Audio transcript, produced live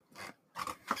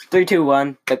3, 2,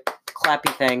 1. The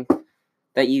clappy thing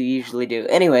that you usually do.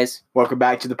 Anyways. Welcome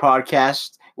back to the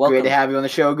podcast. Welcome. Great to have you on the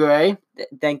show, Gray.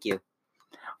 Thank you.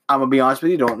 I'm going to be honest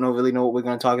with you. Don't really know what we're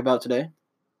going to talk about today.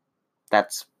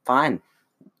 That's fine.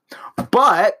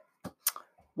 But,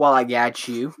 while I got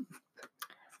you,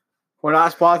 we're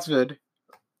not sponsored.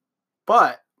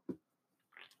 But,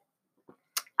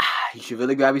 you should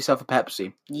really grab yourself a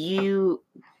Pepsi.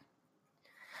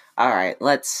 Alright,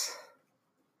 let's...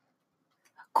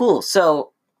 Cool,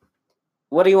 so,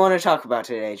 what do you want to talk about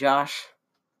today, Josh?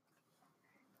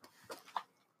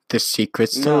 The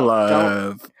secrets to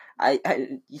love.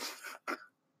 I'm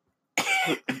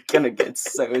gonna get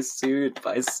so sued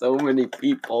by so many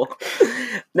people.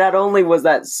 Not only was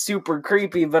that super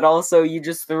creepy, but also you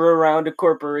just threw around a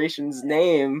corporation's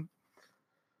name.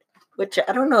 Which,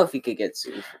 I don't know if you could get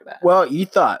sued for that. Well, you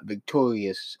thought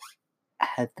Victorious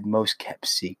had the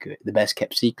best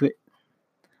kept secret.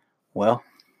 Well,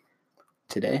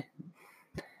 today,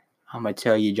 I'm going to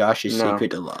tell you Josh's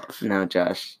secret to love. No,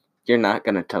 Josh, you're not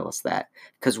going to tell us that.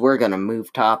 Because we're going to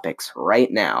move topics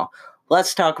right now.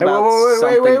 Let's talk about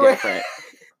something different.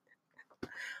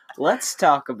 Let's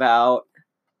talk about...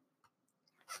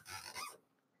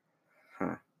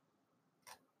 I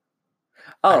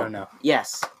don't know.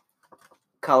 Yes.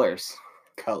 Colors.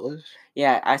 Colors?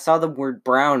 Yeah, I saw the word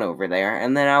brown over there,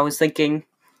 and then I was thinking,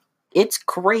 it's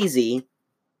crazy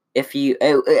if you...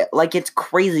 it's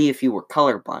crazy if you were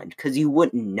colorblind, because you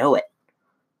wouldn't know it.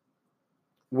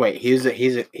 Wait, here's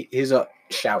a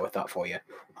shower thought for you.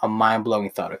 A mind-blowing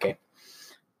thought, okay?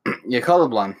 You're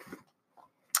colorblind.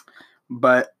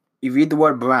 But you read the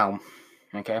word brown,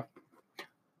 okay?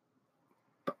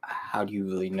 But how do you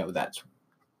really know that's...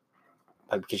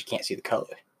 because you can't see the color.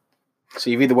 So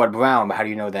you read the word brown, but how do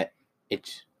you know that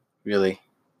it's really...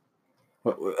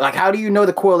 how do you know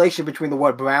the correlation between the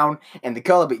word brown and the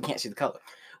color, but you can't see the color?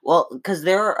 Well, because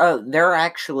there are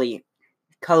actually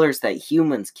colors that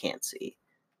humans can't see.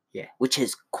 Yeah. Which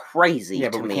is crazy to me. Yeah,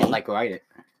 but we can't, write it.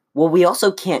 Well, we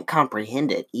also can't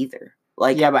comprehend it either.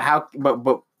 Yeah, but how...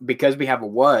 But because we have a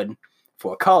word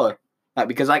for a color,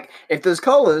 because, if there's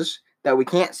colors that we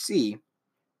can't see,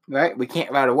 right, we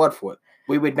can't write a word for it.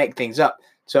 We would make things up.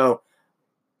 So...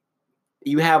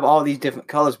 you have all these different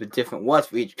colors with different words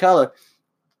for each color,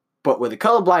 but with a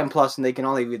colorblind person, they can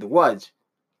only read the words.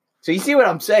 So you see what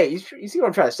I'm saying? You see what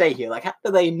I'm trying to say here? How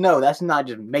do they know that's not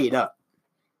just made up?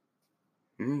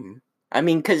 I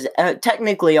mean, because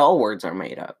technically all words are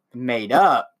made up. Made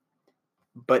up,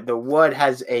 but the word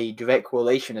has a direct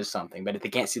correlation to something. But if they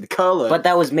can't see the color, but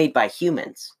that was made by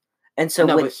humans, and so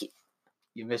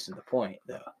you're missing the point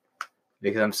though,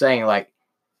 because I'm saying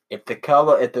if the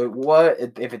color,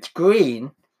 if it's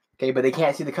green, okay, but they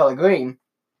can't see the color green,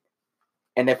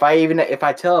 and if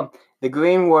I tell them the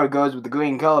green word goes with the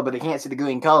green color, but they can't see the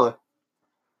green color,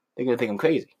 they're gonna think I'm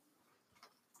crazy.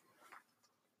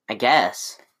 I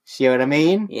guess. See what I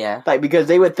mean? Yeah. Because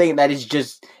they would think that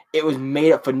it was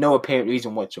made up for no apparent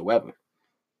reason whatsoever,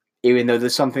 even though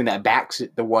there's something that backs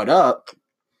the word up.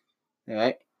 All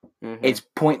right. Mm-hmm. It's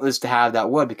pointless to have that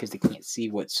word because they can't see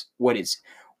what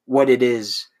it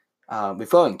is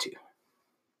referring to.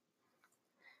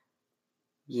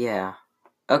 Yeah.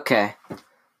 Okay.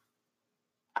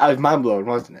 I was mind blown,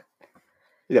 wasn't it?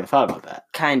 You never thought about that.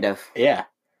 Kind of. Yeah.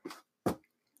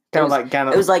 It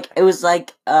was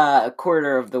like a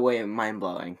quarter of the way mind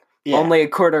blowing. Yeah. Only a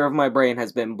quarter of my brain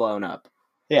has been blown up.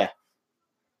 Yeah.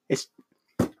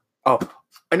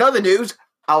 Another news.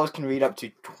 Owls can read up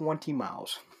to 20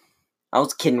 miles.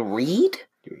 Owls can read?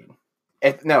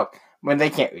 When they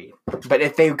can't read. But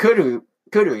if they could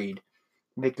read,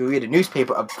 they could read a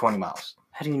newspaper up to 20 miles.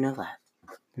 How do you know that?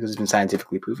 Because it's been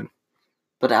scientifically proven.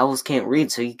 But owls can't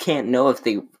read, so you can't know if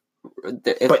they...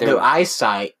 their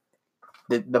eyesight,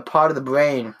 the part of the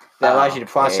brain that allows you to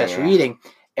process reading,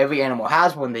 every animal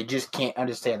has one. They just can't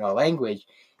understand our language.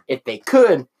 If they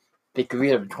could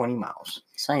read up to 20 miles.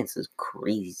 Science is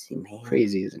crazy, man.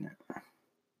 Crazy, isn't it?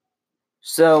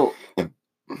 So...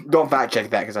 don't fact check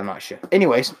that because I'm not sure.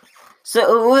 Anyways...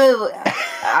 So,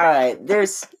 alright,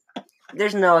 there's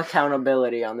no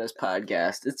accountability on this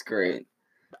podcast. It's great.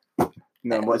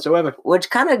 None whatsoever.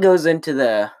 Which kind of goes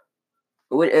into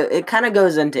it kind of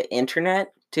goes into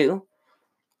internet, too.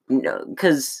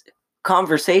 Because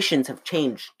conversations have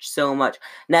changed so much.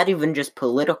 Not even just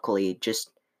politically, just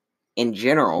in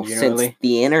general, since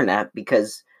the internet,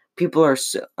 because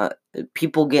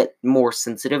people get more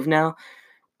sensitive now.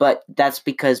 But that's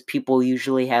because people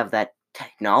usually have that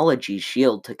technology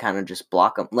shield to kind of just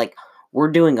block them.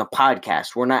 We're doing a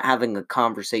podcast. We're not having a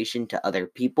conversation to other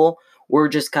people. We're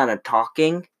just kind of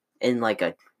talking in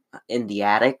in the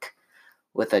attic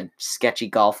with a sketchy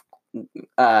golf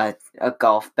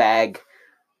bag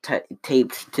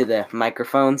taped to the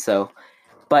microphone. So,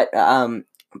 but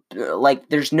like,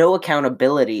 there's no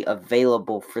accountability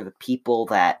available for the people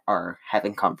that are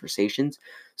having conversations.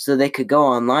 So they could go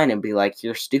online and be like,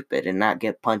 "You're stupid," and not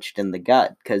get punched in the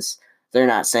gut because they're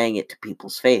not saying it to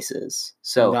people's faces.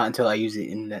 So not until I use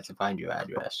the internet to find your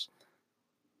address.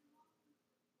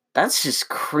 that's just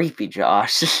creepy,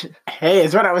 Josh. Hey,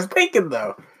 it's what I was thinking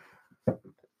though.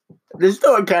 There's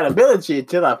no accountability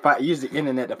until I use the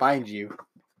internet to find you.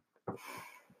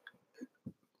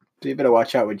 So you better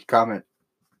watch out when you comment.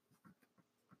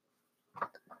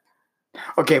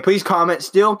 Okay, please comment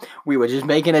still. We were just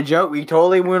making a joke. We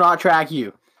totally will not track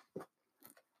you.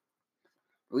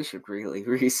 We should really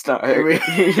restart. We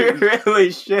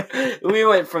really should. We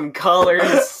went from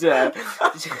colors to...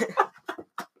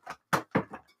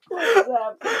 What's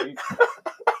happening?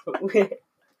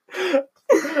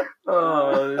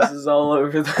 Oh, this is all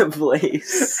over the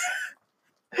place.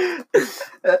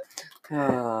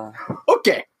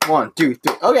 Okay, 1, 2,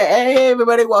 3. Okay, hey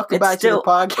everybody, welcome back to the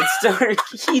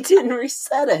podcast. He didn't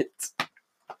reset it.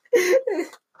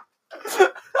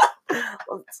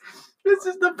 This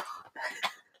is the.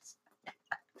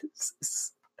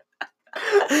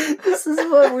 This is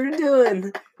what we're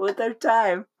doing with our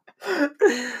time.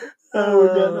 Oh, we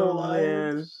got no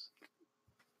lives.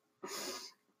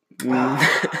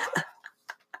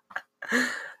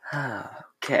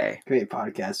 Okay. Great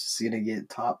podcast. It's gonna get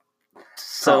top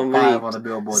So 5 on the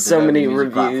Billboard. So many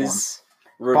reviews.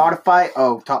 Spotify.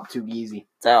 Top 2 easy.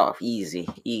 Oh,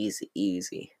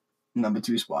 easy. Number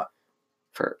 2 spot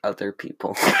for other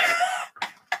people.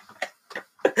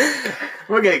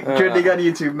 We're getting trending on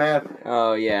YouTube, man.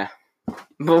 Oh yeah,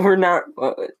 but we're not.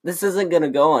 This isn't gonna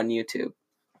go on YouTube.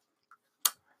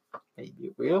 Maybe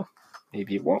it will.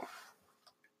 Maybe it won't.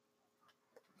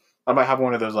 I might have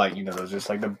one of those, like, those just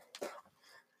like the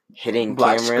hidden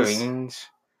black cameras. Screens.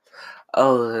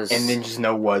 Oh, those... and then just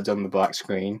no words on the black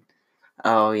screen.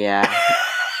 Oh yeah.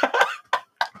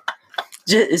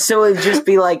 So it'd just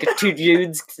be like 2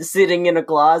 dudes sitting in a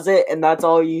closet, and that's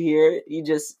all you hear. You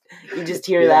just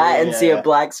hear that and see a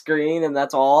black screen, and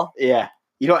that's all. Yeah,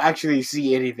 you don't actually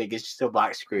see anything. It's just a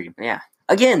black screen. Yeah.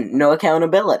 Again, no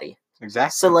accountability.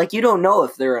 Exactly. So like, you don't know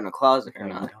if they're in a closet or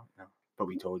not. We don't know. But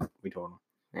we told them.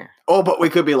 Yeah. Oh, but we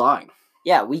could be lying.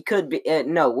 Yeah, we could be.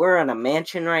 No, we're in a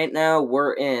mansion right now.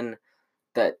 We're in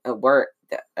the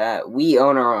we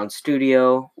own our own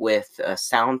studio with a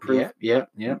soundproof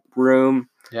room.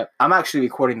 Yep. I'm actually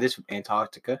recording this from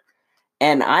Antarctica.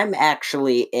 And I'm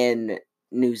actually in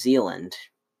New Zealand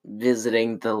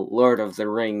visiting the Lord of the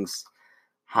Rings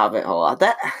Hobbit hole.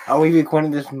 Are we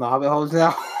recording this from the Hobbit holes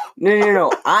now?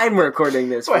 No. I'm recording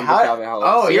this from the Hobbit hole.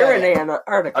 Oh, you're in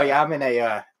Antarctica. Oh yeah, I'm in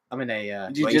a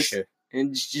glacier.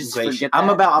 Just glacier. Forget that.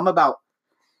 I'm about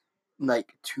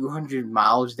like 200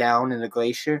 miles down in the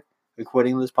glacier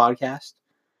recording this podcast.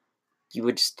 You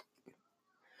would just...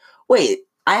 Wait,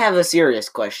 I have a serious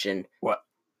question. What?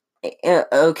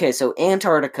 Okay, so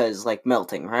Antarctica is like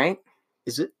melting, right?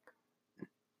 Is it?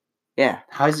 Yeah.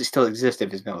 How does it still exist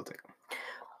if it's melting?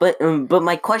 But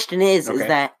my question is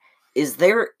that is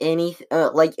there any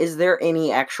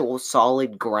actual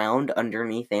solid ground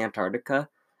underneath Antarctica?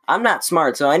 I'm not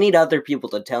smart, so I need other people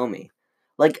to tell me.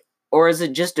 Like, or is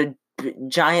it just a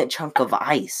giant chunk of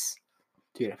ice?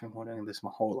 Dude, I've been wondering this my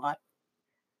whole life.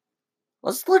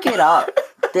 Let's look it up.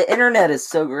 The internet is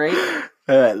so great.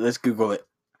 Alright, let's Google it.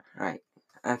 Alright.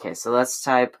 Okay, so let's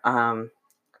type, how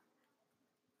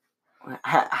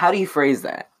do you phrase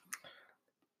that?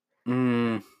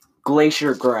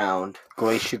 Glacier ground.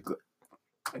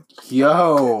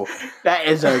 Yo, that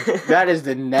is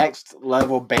the next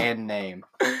level band name.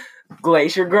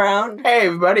 Glacier ground? Hey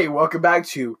everybody, welcome back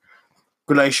to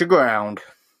Glacier Ground.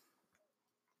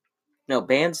 No,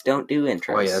 bands don't do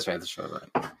intros. Oh yeah, that's right, that's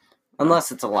right.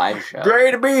 Unless it's a live show.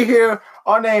 Great to be here.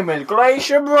 Our name is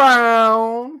Glacier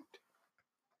Brown.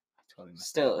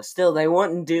 Still, they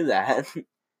wouldn't do that.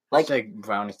 Like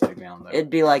brown instead of ground though. It'd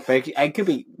be like, it could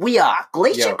be. We are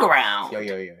Glacier Ground.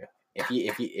 Yo.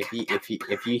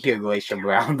 If you hear Glacier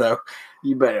Brown though,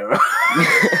 you better.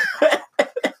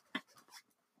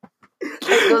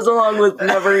 It goes along with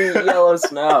Never Eat Yellow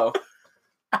Snow.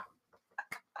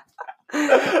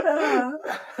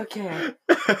 Okay.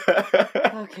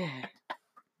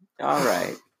 All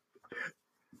right.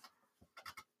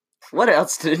 What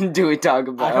else do we talk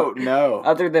about? I don't know.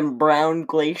 Other than brown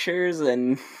glaciers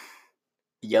and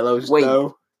yellow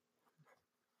snow.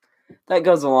 That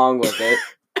goes along with it.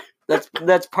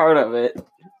 That's part of it.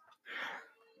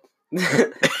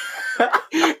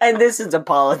 And this is a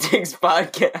politics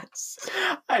podcast.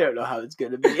 I don't know how it's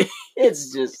gonna be.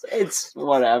 It's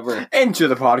whatever. Enter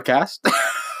the podcast.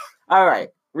 All right,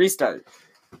 restart.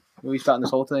 Are we starting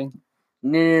this whole thing?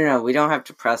 No. We don't have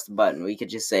to press the button. We could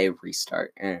just say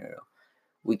restart. No.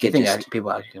 We Do you could think just.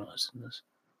 people actually gonna listen to this?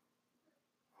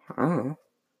 I don't know.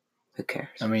 Who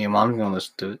cares? I mean, your mom's gonna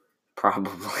listen to it.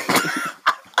 Probably.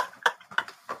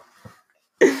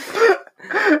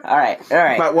 All right.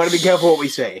 But want to be careful what we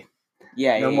say.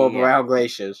 Yeah. No more brown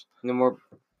glaciers. No more.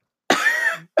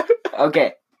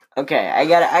 Okay. I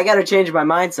gotta change my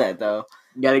mindset though.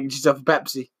 You gotta get yourself a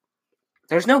Pepsi.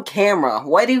 There's no camera.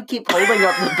 Why do you keep holding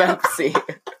up the Pepsi?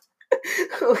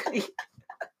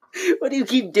 Why do you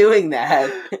keep doing that?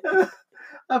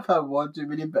 I've had one too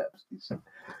many Pepsis.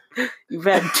 You've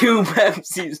had 2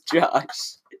 Pepsis,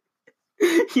 Josh.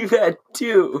 You've had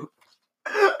 2.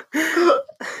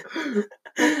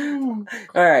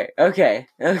 Alright, okay.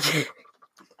 Alright,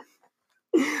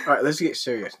 let's get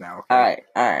serious now. Okay?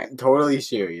 Alright. Totally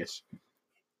serious.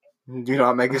 Do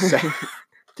not make a sound.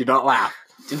 Do not laugh.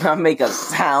 Do not make a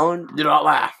sound. Do not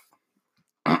laugh.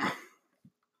 I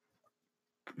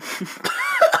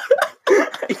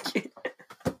can't.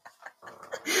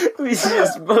 We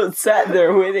just both sat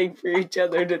there waiting for each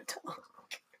other to talk.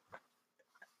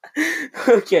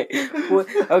 Okay,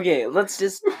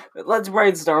 let's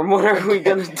brainstorm. What are we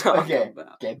gonna talk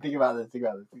about? Okay, think about this.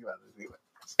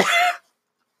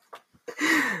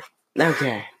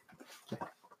 Okay.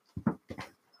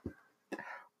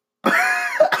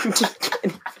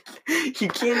 You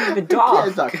can't even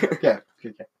talk. Okay.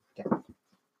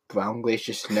 Brown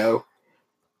glacier snow.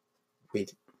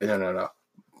 Wait, no.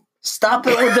 Stop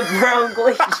it with the brown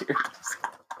glaciers.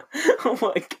 Oh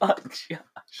my god,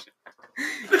 Josh.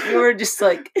 You were just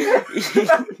like,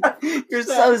 you're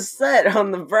so set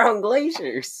on the brown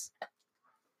glaciers.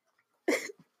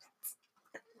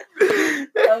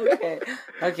 Okay.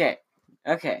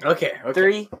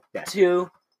 3,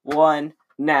 2, 1,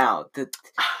 now.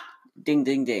 Ding,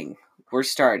 ding, ding. We're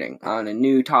starting on a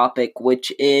new topic,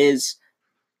 which is...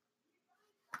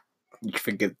 You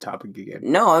forget the topic again.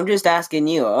 No, I'm just asking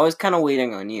you. I was kind of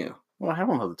waiting on you. Well, I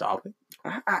don't know the topic.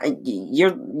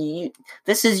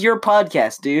 This is your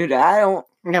podcast, dude. I don't...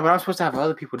 Yeah, but I'm supposed to have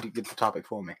other people to get the topic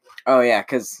for me. Oh, yeah,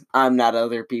 because I'm not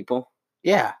other people.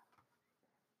 Yeah.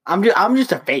 I'm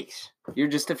just a face. You're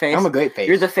just a face? I'm a great face.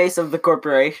 You're the face of the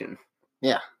corporation.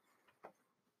 Yeah.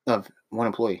 Of one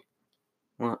employee.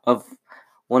 Of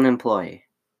one employee.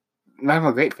 I'm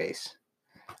a great face.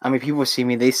 I mean, people see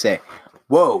me, they say,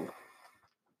 whoa,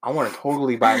 I want to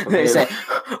totally buy from They him. say,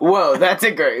 whoa, that's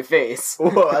a great face.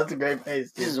 Whoa, that's a great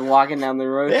face. Dude. Just walking down the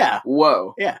road. Yeah.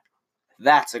 Whoa. Yeah.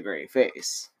 That's a great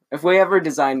face. If we ever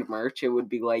designed merch, it would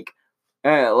be like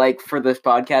for this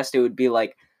podcast, it would be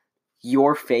like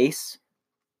your face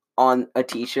on a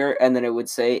t-shirt, and then it would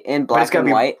say in black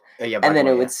and white, and then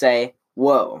it would say,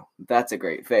 whoa, that's a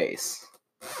great face.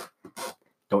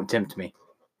 Don't tempt me.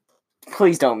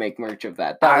 Please don't make merch of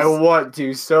that. I want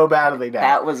to so badly now.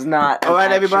 That was not. All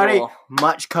right, everybody.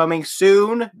 Much coming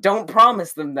soon. Don't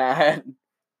promise them that.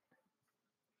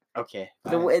 Okay.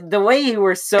 The way you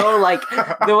were so like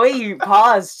the way you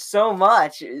paused so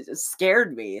much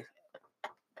scared me.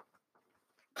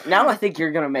 Now I think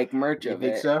you're gonna make merch of it.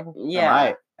 You think so?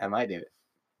 Yeah. I might do it.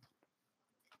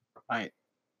 I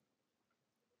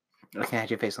can have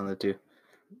your face on the too.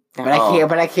 But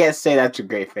I can't say that's a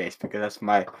great face because that's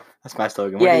my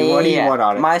slogan. What do you want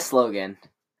on it? My slogan.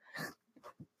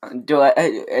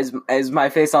 Is my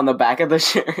face on the back of the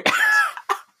shirt?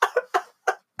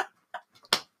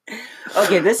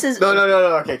 Okay, this is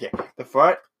No. Okay. The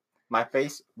front, my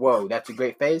face. Whoa, that's a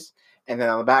great face. And then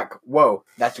on the back, whoa,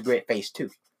 that's a great face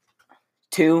too.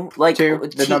 2, like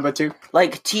 2, the number 2,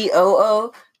 like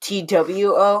TOO,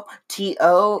 TWO,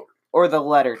 TO, or the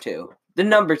letter 2. The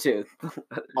number 2.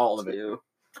 all of it.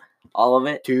 All of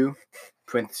it. 2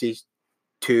 parentheses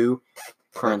 2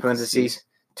 parentheses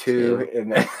 2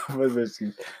 and then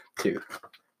parentheses 2.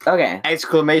 Okay.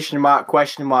 Exclamation mark,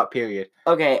 question mark, period.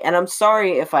 Okay, and I'm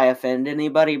sorry if I offend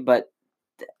anybody,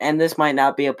 and this might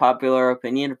not be a popular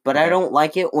opinion, but Okay. I don't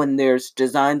like it when there's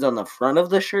designs on the front of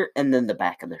the shirt and then the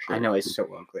back of the shirt. I know, it's so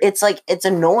ugly. It's like, it's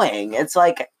annoying. It's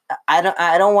like, I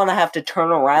don't want to have to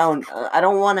turn around. I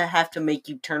don't want to have to make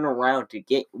you turn around to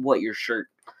get what your shirt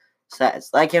says.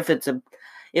 Like if it's a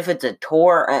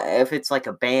tour, if it's like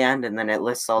a band and then it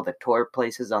lists all the tour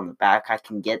places on the back, I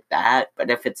can get that. But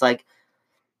if it's like,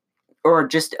 or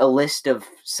just a list of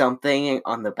something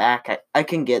on the back, I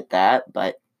can get that.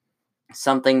 But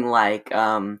something like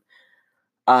a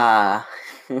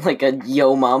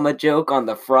Yo Mama joke on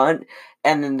the front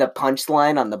and then the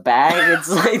punchline on the bag. It's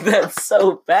like, that's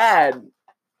so bad.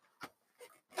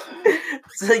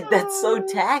 It's like, that's so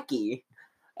tacky.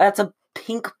 That's a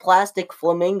pink plastic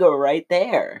flamingo right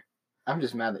there. I'm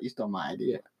just mad that you stole my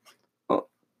idea.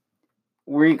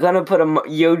 Were you gonna put a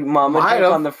Yo Mama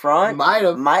joke on the front? Might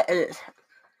have.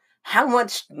 How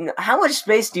much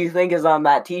space do you think is on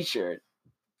that T-shirt?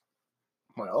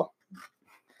 Well,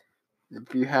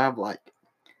 if you have like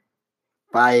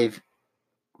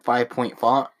 5-point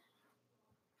font.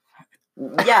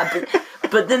 Yeah,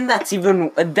 but then that's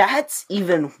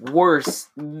even worse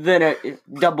than a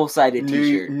double-sided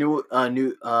T-shirt.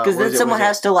 Because then someone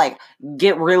has to like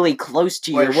get really close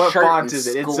to your what shirt. Font is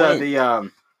it? It's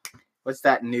the what's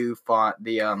that new font?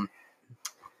 The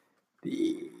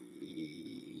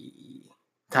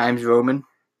Times Roman.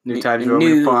 Times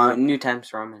Roman font. New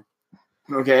Times Roman.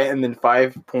 Okay, and then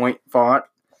 5-point font.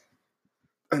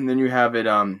 And then you have it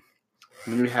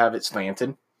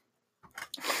slanted.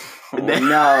 Oh,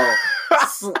 no.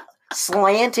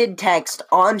 Slanted text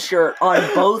on shirt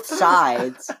on both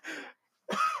sides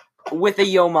with a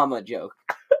Yo Mama joke.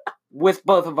 With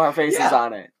both of our faces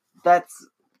on it. That's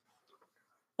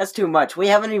too much. We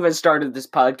haven't even started this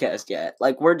podcast yet.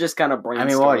 Like, we're just kind of brainstorming. I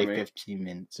mean, we're already 15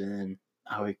 minutes in.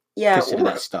 How we consider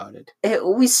that started?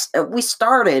 We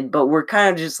started, but we're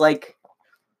kind of just like...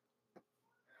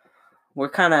 We're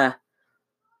kind of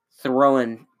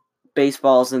throwing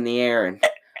baseballs in the air and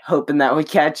hoping that we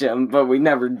catch them, but we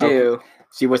never do. Okay.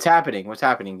 See, what's happening,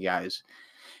 guys,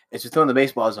 is we're throwing the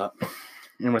baseballs up,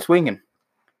 and we're swinging.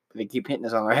 But they keep hitting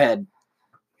us on our head.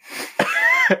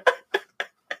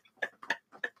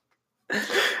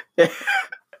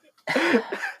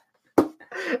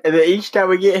 And then each time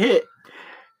we get hit,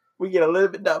 we get a little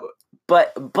bit double.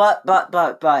 But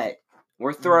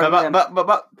we're throwing them.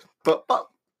 But.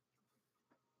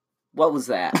 What was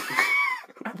that?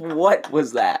 What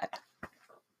was that?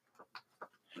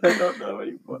 I don't know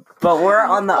anymore. But we're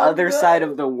on the other side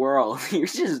of the world. You're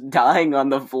just dying on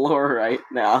the floor right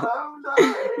now. I'm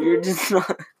dying. You're just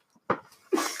not...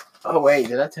 Oh, wait.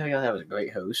 Did I tell you I was a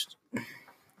great host?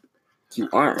 You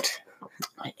aren't.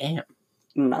 I am.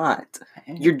 You're not.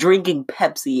 You're drinking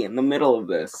Pepsi in the middle of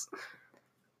this.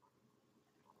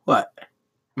 What?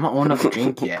 I'm not old enough to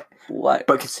drink yet. What?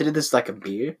 But consider this like a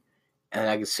beer, and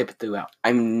I can sip it throughout.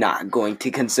 I'm not going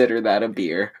to consider that a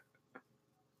beer.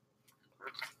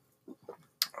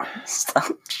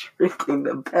 Stop drinking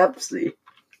the Pepsi.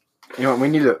 You know what? We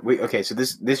need to... Okay, so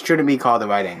this shouldn't be called the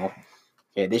right angle.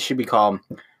 Okay, this should be called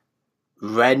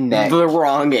redneck. The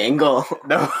wrong angle.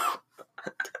 No.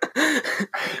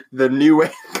 The new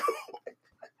angle.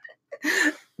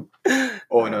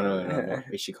 Oh, no.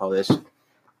 We should call this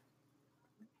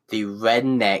the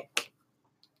redneck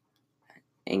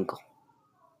angle.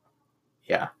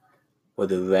 Yeah. Or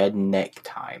the redneck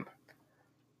time.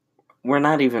 We're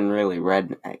not even really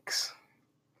rednecks.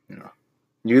 No.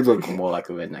 You look more like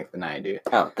a redneck than I do.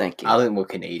 Oh, thank you. I look more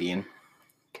Canadian.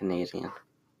 Canadian.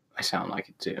 I sound like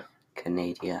it too.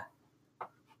 Canada.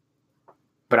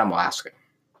 But I'm Alaskan.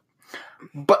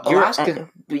 But Alaska.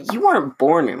 But you weren't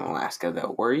born in Alaska,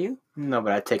 though, were you? No,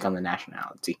 but I take on the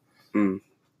nationality.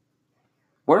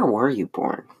 Where were you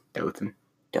born? Dothan,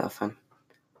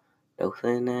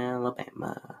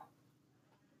 Alabama.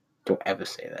 Don't ever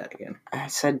say that again. I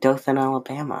said Dothan,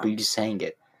 Alabama. But you just sang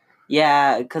it.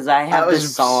 Yeah, because I have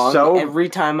this song. Every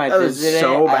time I visit it,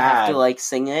 I have to like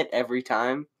sing it every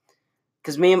time.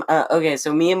 Because me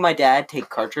and my dad take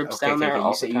car trips down there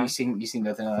all the time. You sing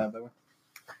Dothan, Alabama?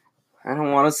 I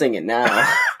don't want to sing it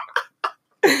now.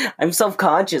 I'm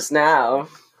self-conscious now.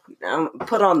 I'm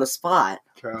put on the spot.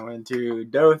 Going to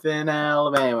Dothan,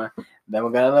 Alabama. Then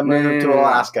we're gonna move to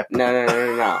Alaska.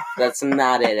 No. That's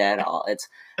not it at all.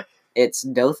 It's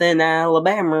Dothan,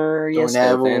 Alabama. Yes,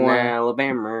 Dothan,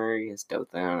 Alabama. Yes,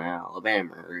 Dothan,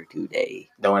 Alabama today.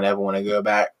 Don't ever want to go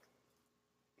back.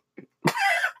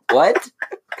 What?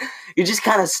 You just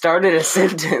kind of started a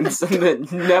sentence and then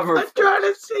never... I'm trying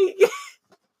to sing.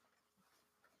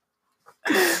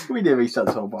 We did restart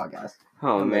this whole podcast.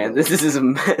 Oh, man. This is a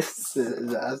mess.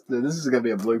 This is going to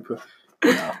be a blooper.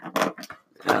 No.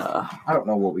 I don't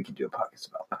know what we could do a podcast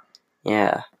about.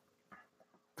 Yeah.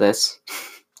 This.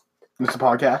 It's a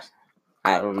podcast?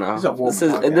 I don't know.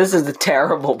 This is a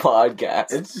terrible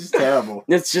podcast. It's just terrible.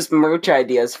 It's just merch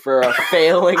ideas for a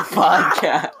failing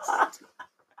podcast.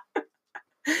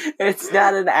 It's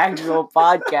not an actual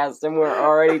podcast, and we're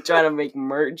already trying to make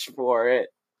merch for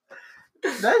it.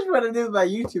 That's what I do with my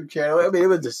YouTube channel. I mean, it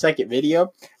was the second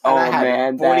video. And I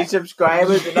had 40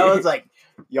 subscribers, and I was like,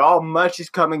 y'all, much is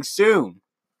coming soon.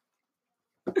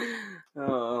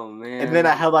 Oh man. And then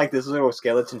I had like this little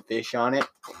skeleton fish on it,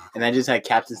 and I just had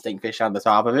Captain Stinkfish on the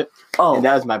top of it. Oh, And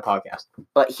that was my podcast.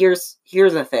 but here's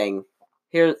the thing.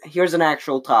 Here's an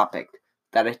actual topic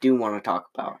that I do want to talk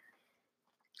about.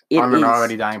 On an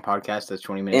already dying podcast, that's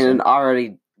 20 minutes in in. an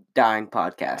already dying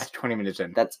podcast. That's 20 minutes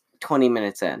in. That's 20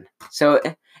 minutes in. So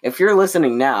if you're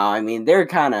listening now, I mean, they're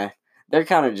kind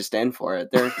of just in for it.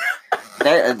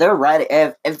 They're ready.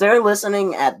 If they're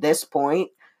listening at this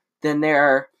point, then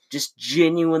they're just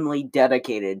genuinely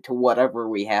dedicated to whatever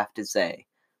we have to say,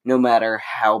 no matter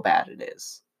how bad it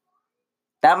is.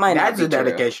 That might not be That's a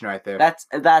dedication right there.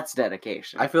 That's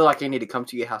dedication. I feel like I need to come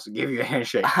to your house and give you a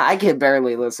handshake. I can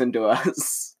barely listen to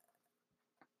us.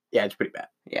 Yeah, it's pretty bad.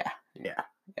 Yeah.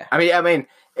 I mean,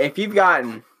 if you've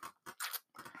gotten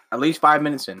at least 5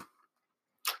 minutes in,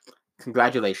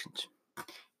 congratulations.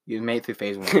 You made it through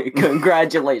phase 1.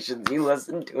 Congratulations. You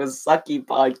listened to a sucky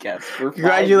podcast for 5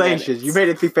 Congratulations. minutes. You made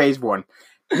it through phase 1.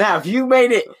 Now, if you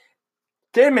made it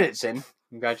 10 minutes in,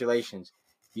 congratulations.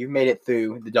 You've made it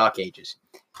through the dark ages.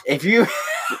 If you...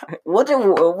 What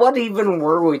even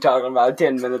were we talking about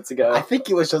 10 minutes ago? I think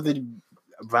it was something...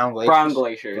 Brown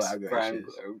glaciers.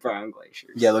 Brown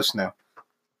glaciers. Yellow snow.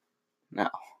 No.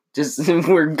 Just,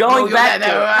 we're going back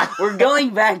to it. We're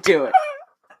going back to it.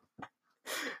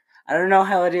 I don't know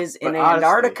how it is in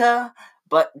Antarctica,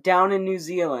 but down in New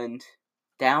Zealand.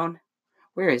 Down?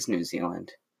 Where is New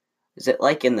Zealand? Is it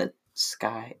like in the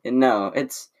sky? No,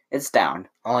 it's down.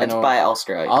 It's by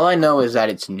Australia. All I know is that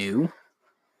it's new.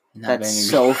 That's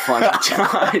so funny,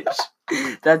 Josh.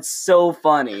 That's so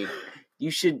funny. You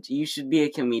should be a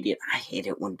comedian. I hate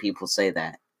it when people say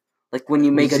that. Like when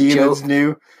you make a joke.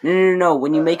 New. No.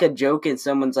 When you make a joke and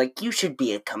someone's like, "You should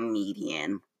be a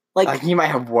comedian." Like you might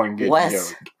have one good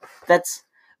joke.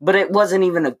 But it wasn't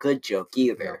even a good joke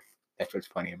either. No, that's what's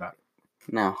funny about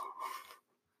it. No.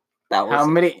 That was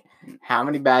How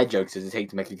many bad jokes does it take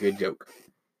to make a good joke?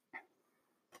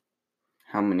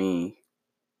 How many?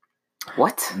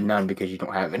 What? None, because you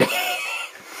don't have any.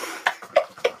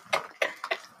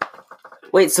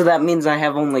 Wait, so that means I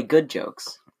have only good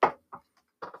jokes?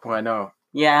 Well, I know.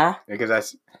 Yeah.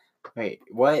 Because wait,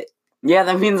 what? Yeah,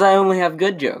 that means I only have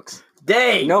good jokes.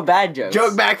 Dang! No bad jokes.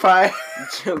 Joke backfire.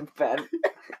 Joke bad.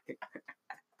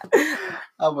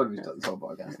 I'm gonna be done this whole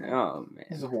podcast. Oh man,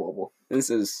 This is horrible. This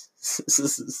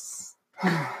is.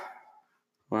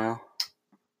 Wow.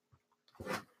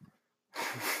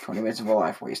 20 minutes of a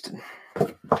life wasted.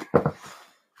 It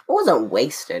wasn't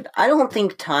wasted. I don't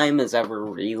think time is ever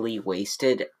really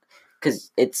wasted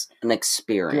because it's an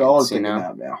experience. You're all taking a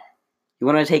nap now. You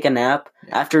want to take a nap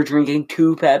after drinking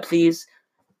 2 Pepsis?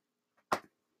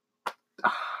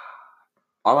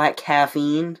 All that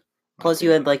caffeine. Plus,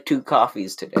 you had like 2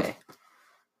 coffees today.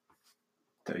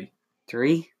 3.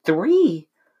 3?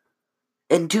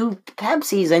 And 2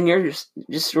 Pepsis, and you're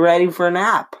just ready for a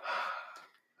nap.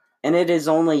 And it is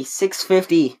only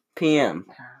 6:50 p.m.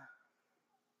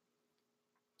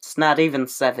 It's not even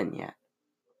 7 yet.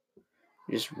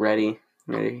 You're just ready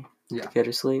to go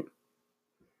to sleep.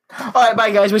 Alright,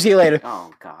 bye guys, we'll see you later.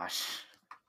 Oh gosh.